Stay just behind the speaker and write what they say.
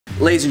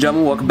Ladies and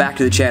gentlemen, welcome back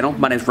to the channel.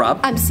 My name's Rob.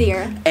 I'm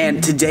Sierra.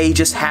 And today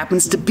just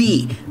happens to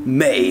be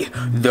May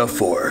the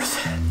 4th.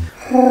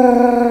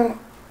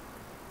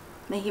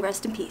 May he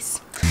rest in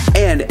peace.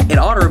 And in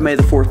honor of May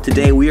the 4th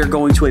today, we are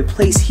going to a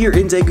place here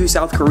in Daegu,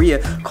 South Korea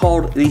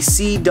called the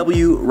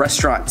CW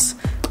Restaurants.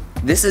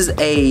 This is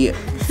a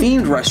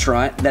themed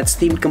restaurant that's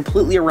themed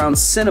completely around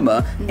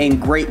cinema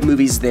and great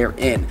movies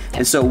therein.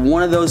 And so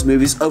one of those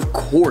movies, of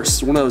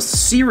course, one of those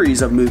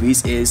series of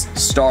movies is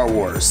Star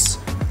Wars.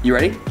 You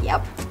ready?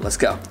 Yep. Let's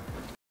go.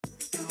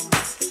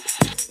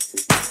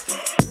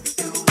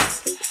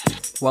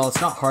 While it's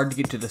not hard to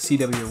get to the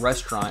CW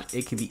restaurant,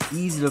 it can be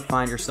easy to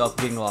find yourself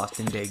getting lost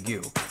in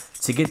Daegu.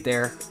 To get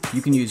there,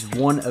 you can use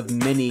one of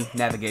many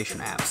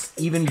navigation apps.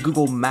 Even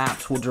Google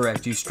Maps will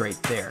direct you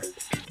straight there,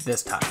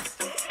 this time.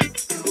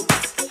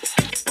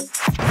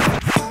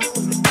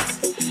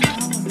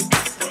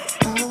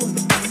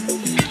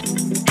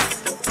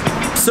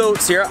 So,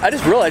 Sierra, I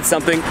just realized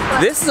something.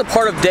 This is a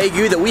part of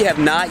Daegu that we have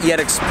not yet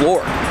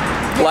explored.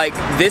 Like,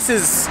 this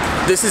is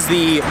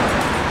the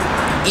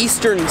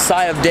eastern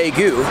side of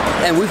Daegu,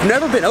 and we've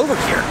never been over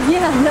here.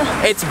 Yeah, no.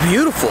 It's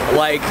beautiful.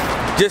 Like,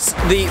 just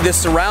the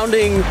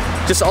surrounding,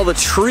 just all the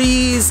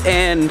trees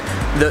and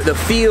the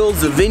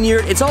fields, the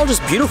vineyard. It's all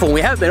just beautiful.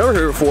 We haven't been over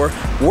here before.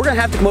 We're gonna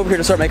have to come over here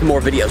to start making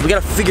more videos. We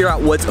gotta figure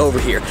out what's over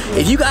here.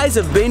 If you guys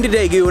have been to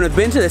Daegu and have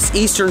been to this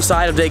eastern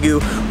side of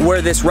Daegu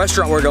where this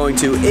restaurant we're going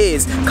to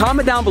is,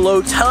 comment down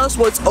below, tell us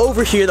what's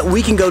over here that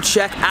we can go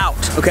check out,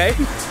 okay?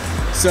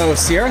 So,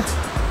 Sierra,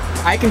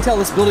 I can tell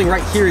this building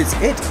right here is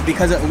it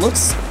because it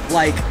looks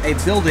like a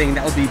building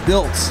that would be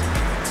built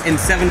in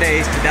 7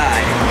 days to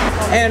die.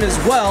 And as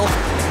well,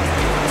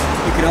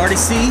 you can already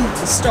see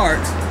the start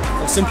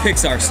of some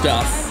Pixar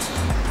stuff.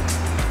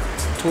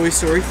 Toy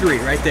Story 3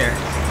 right there.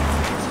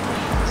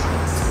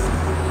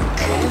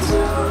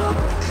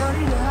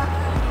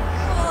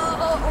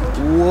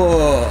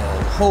 Whoa,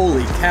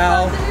 holy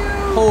cow,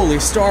 holy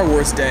Star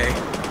Wars Day.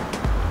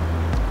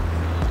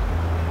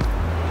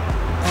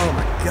 Oh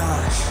my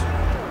gosh.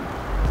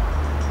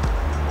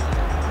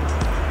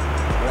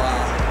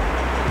 Wow.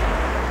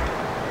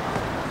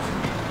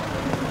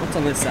 What's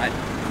on this side?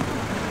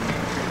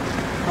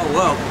 Oh,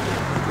 whoa.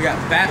 We got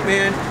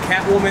Batman,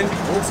 Catwoman,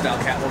 old style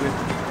Catwoman.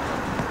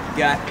 We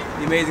got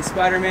the Amazing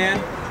Spider-Man.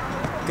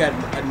 We got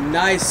a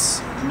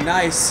nice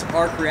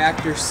arc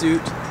reactor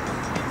suit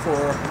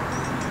for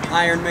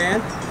Iron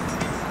Man,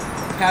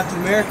 Captain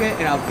America,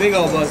 and a big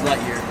old Buzz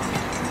Lightyear.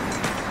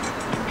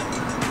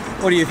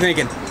 What are you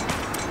thinking?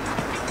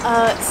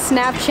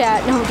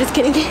 Snapchat. No, I'm just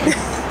kidding.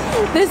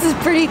 This is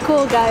pretty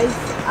cool, guys.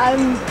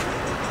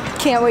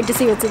 Can't wait to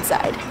see what's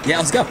inside. Yeah,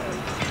 let's go.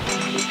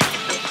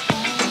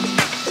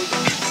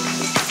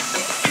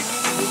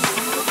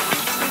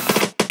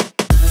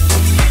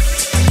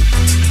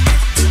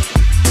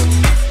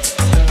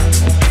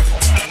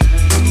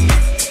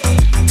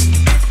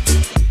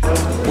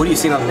 What are you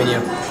seeing on the menu?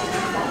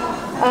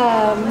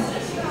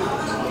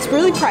 It's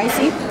really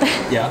pricey.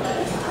 Yeah.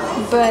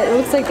 But it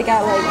looks like they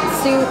got like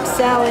soup,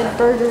 salad,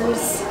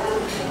 burgers.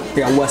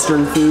 They got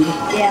Western food.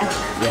 Yeah.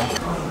 Yeah.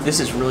 This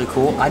is really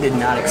cool. I did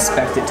not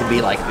expect it to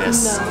be like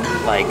this.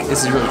 No. Like,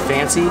 this is really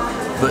fancy,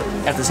 but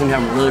at the same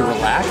time really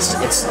relaxed.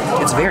 It's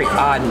a very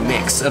odd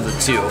mix of the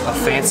two, of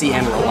fancy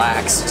and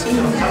relaxed.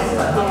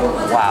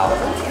 Wow.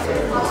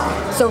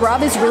 So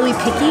Rob is really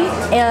picky,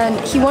 and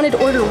he wanted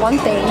to order one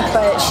thing,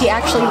 but she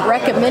actually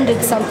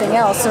recommended something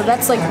else. So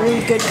that's like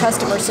really good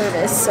customer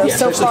service. So Yeah,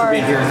 so far,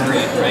 being here in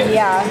Korea, right?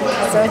 yeah.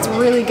 So it's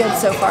really good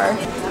so far.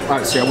 All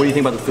right, Sarah, what do you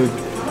think about the food?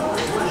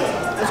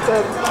 It's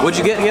good. What'd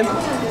you get again?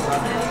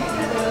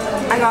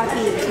 I got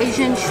the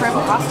Cajun shrimp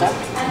pasta.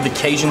 The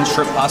Cajun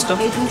shrimp pasta.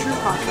 Cajun shrimp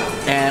pasta.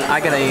 And I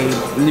got a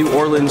New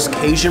Orleans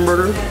Cajun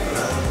burger.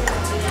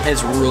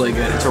 It's really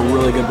good. It's a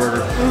really good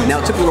burger. Now,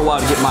 it took a little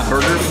while to get my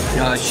burger.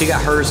 She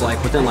got hers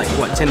like within like,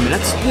 what, 10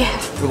 minutes? Yeah.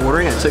 Of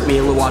ordering. It took me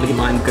a little while to get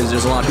mine because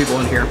there's a lot of people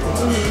in here.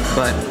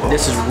 But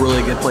this is a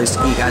really good place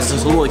to eat, guys.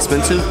 It's a little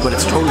expensive, but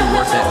it's totally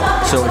worth it.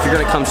 So if you're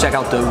gonna come check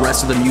out the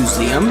rest of the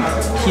museum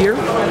here,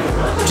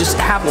 just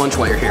have lunch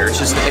while you're here.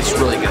 It's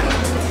really good.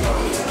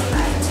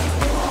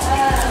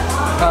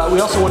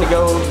 We also want to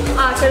go.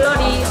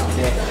 갤러리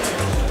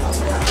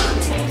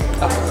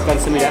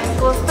감사합니다.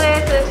 go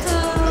straight to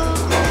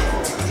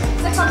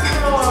second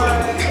floor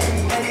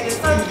and the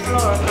third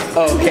floor.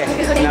 Oh, okay.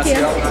 Now let's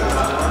go.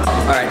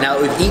 All right, now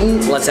that we've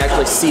eaten, let's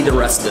actually see the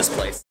rest of this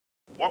place.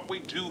 What we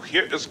do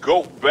here is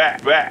go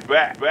back.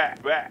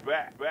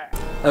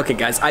 Okay,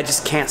 guys, I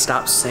just can't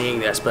stop saying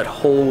this, but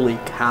holy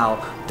cow,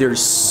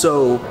 there's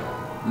so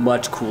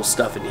much cool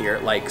stuff in here,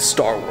 like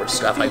Star Wars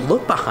stuff. Like,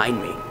 look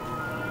behind me.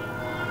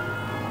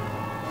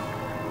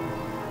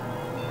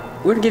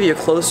 We're gonna give you a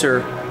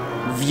closer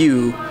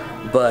view,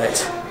 but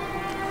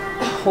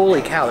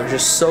holy cow, there's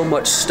just so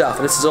much stuff.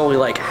 This is only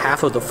like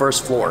half of the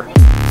first floor.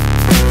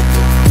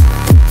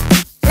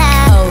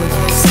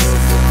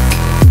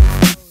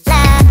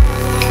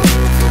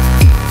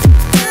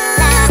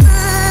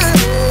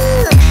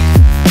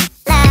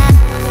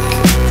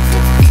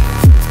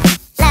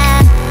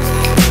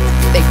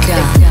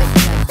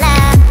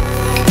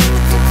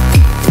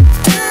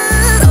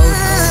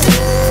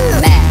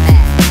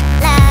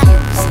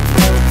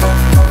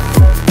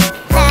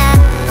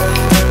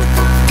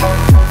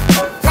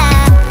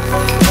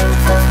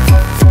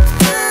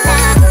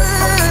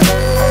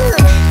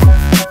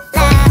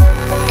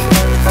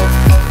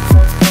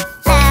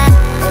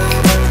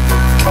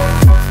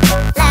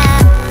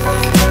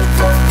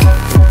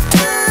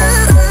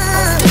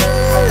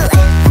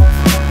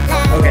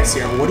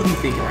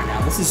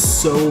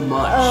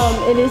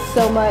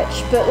 so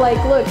much. But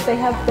like, look, they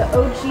have the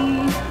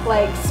OG,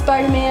 like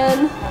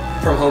Spider-Man.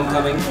 From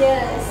Homecoming?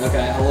 Yes.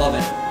 Okay, I love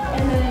it.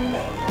 And then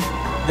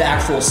The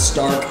actual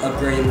Stark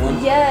upgraded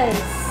one? yes.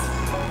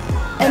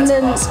 And That's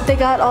then awesome. they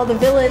got all the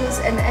villains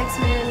and the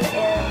X-Men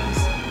and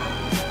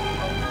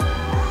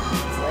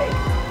it's like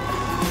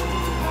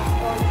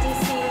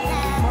DC,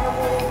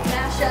 Marvel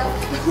mashup.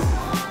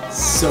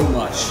 So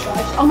much.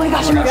 Oh my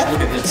gosh, Oh my gosh, God.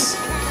 look at this.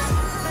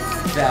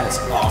 That is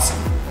awesome.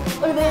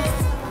 Look at this.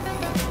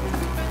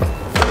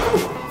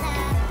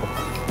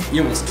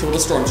 You almost killed a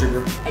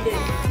stormtrooper. I did.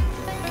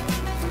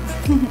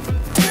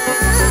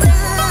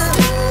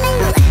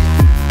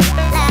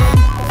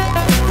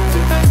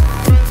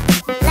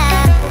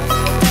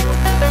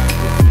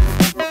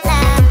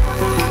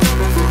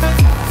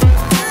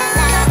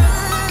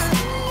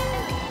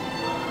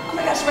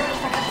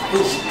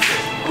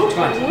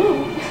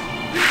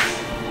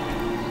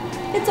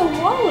 It's a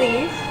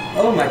Wally.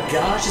 Oh my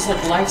gosh, it's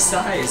like life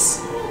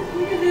size.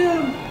 Look at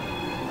him.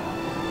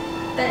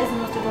 That is the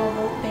most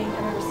adorable thing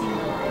I've ever seen in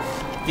my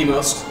life. The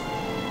most.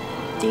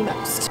 The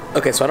most.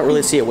 Okay, so I don't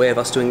really see a way of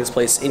us doing this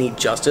place any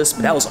justice,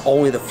 but that was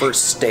only the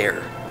first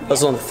stair. That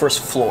was on the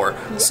first floor.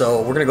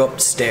 So we're gonna go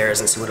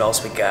upstairs and see what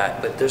else we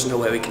got, but there's no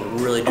way we can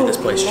really do this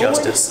place Lord.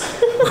 justice.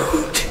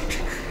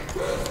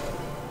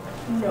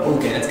 No.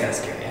 Okay, that's kind of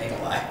scary, I ain't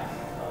gonna lie.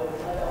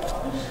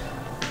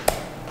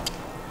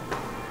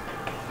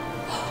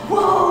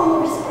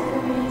 Whoa,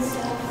 Spider-Man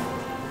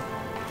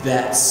stuff.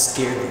 That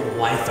scared the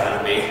life out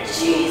of me.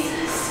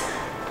 Jesus.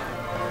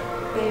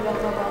 Babe, I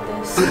don't know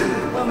about this. Oh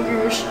my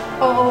gosh.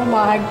 Oh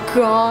my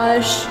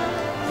gosh.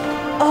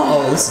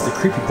 Oh, this is the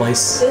creepy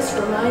place. This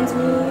reminds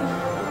me of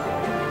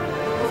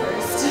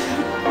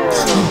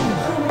first.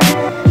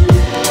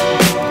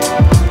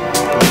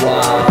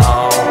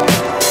 Wow.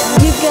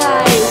 You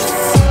guys.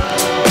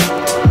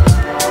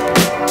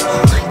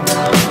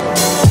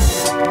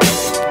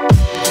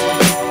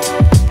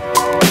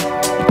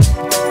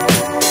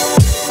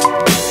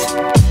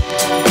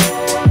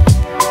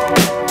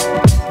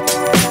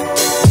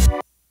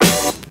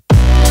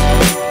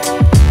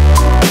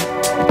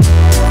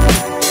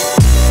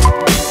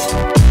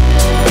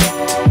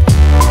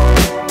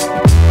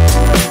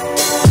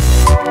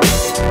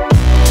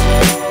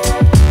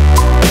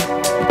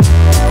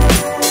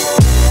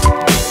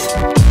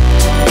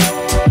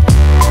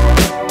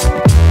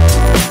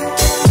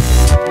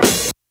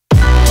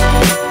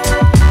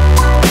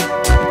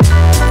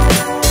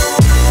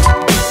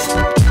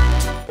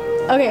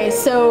 Okay,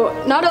 so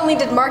not only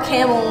did Mark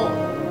Hamill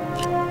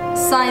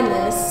sign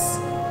this,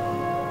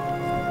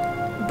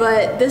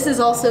 but this is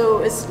also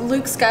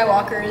Luke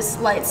Skywalker's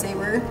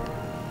lightsaber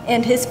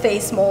and his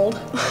face mold.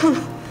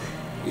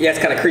 Yeah, it's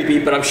kind of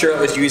creepy, but I'm sure it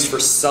was used for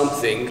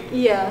something.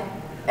 Yeah.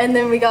 And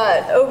then we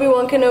got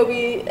Obi-Wan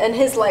Kenobi and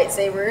his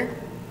lightsaber.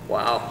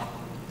 Wow.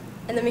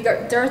 And then we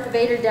got Darth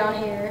Vader down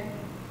here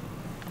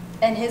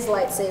and his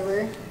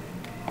lightsaber.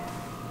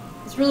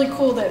 It's really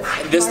cool that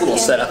This Mark little Hamill-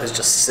 setup is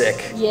just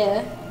sick.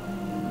 Yeah.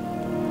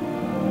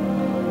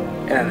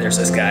 And then there's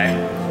this guy.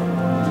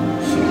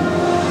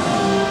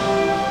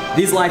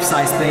 These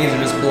life-size things are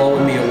just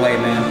blowing me away,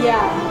 man.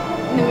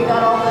 Yeah. And then we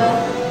got all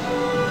the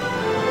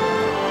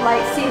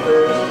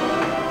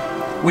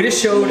lightsabers. We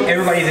just showed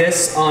everybody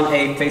this on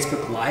a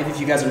Facebook Live. If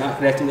you guys are not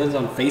connecting with us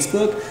on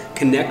Facebook,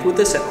 connect with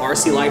us at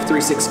RC Life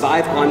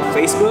 365 on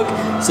Facebook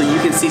so you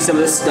can see some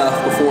of this stuff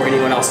before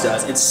anyone else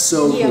does. It's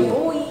so Yeah, cool.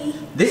 boy.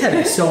 They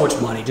had so much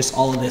money, just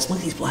all of this. Look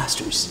at these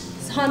blasters.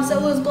 It's Han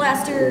Solo's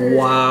blaster.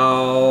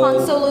 Wow.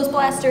 Han Solo's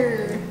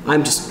blaster.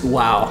 I'm just,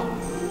 wow.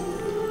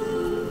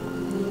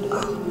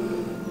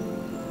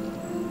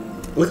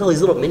 Look at all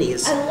these little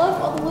minis. I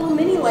love all the little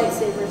mini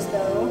lightsabers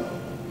though.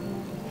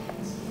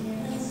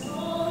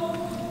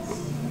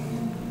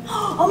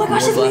 Oh my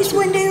gosh, More it's Mace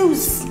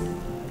blasters. Windu's.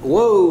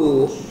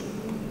 Whoa.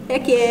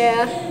 Heck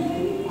yeah.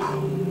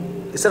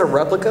 Is that a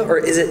replica or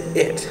is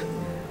it?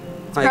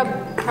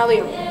 Like, Probably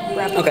a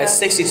replica. okay,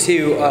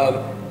 62 of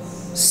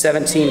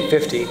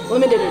 1750.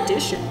 Limited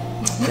edition.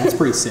 That's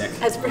pretty sick.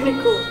 That's pretty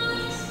cool.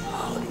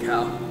 Holy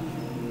cow.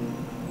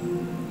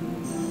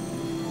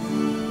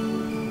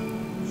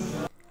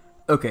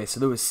 Okay, so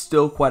there was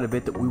still quite a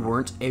bit that we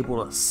weren't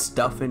able to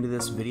stuff into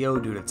this video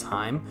due to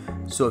time.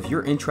 So if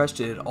you're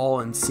interested at all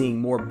in seeing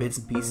more bits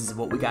and pieces of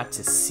what we got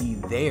to see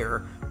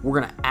there,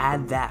 we're gonna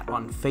add that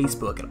on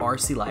Facebook at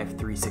RC Life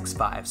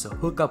 365. So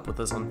hook up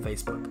with us on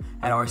Facebook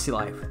at RC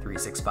Life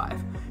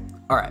 365.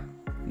 All right,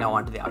 now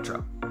on to the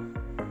outro.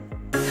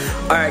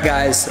 All right,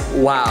 guys,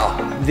 wow.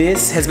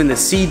 This has been the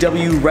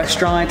CW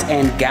Restaurant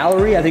and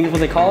Gallery, I think is what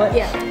they call it.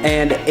 Yeah.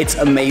 And it's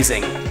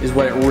amazing, is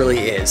what it really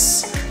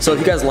is. So if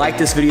you guys like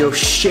this video,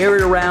 share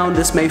it around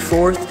this May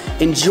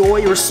 4th. Enjoy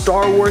your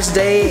Star Wars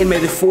Day, and may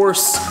the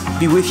Force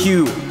be with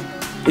you.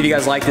 If you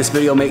guys like this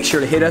video, make sure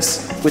to hit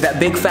us with that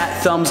big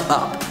fat thumbs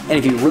up. And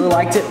if you really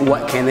liked it,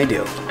 what can they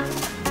do?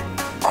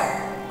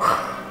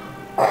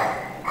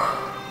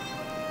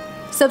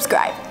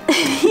 Subscribe.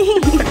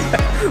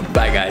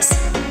 Bye,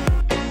 guys.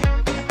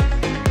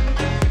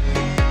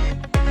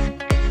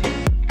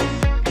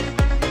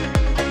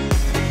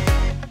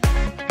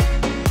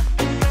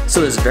 So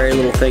there's very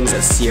little things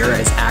that Sierra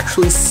is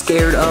actually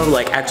scared of,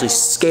 like actually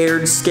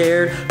scared,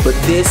 but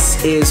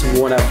this is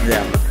one of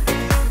them.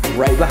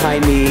 Right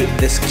behind me,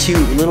 this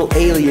cute little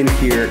alien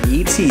here,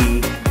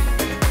 E.T.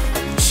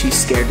 She's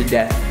scared to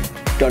death.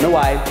 Don't know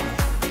why.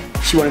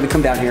 She wanted to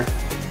come down here.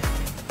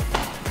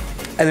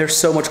 And there's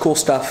so much cool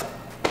stuff.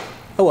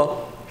 Oh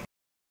well.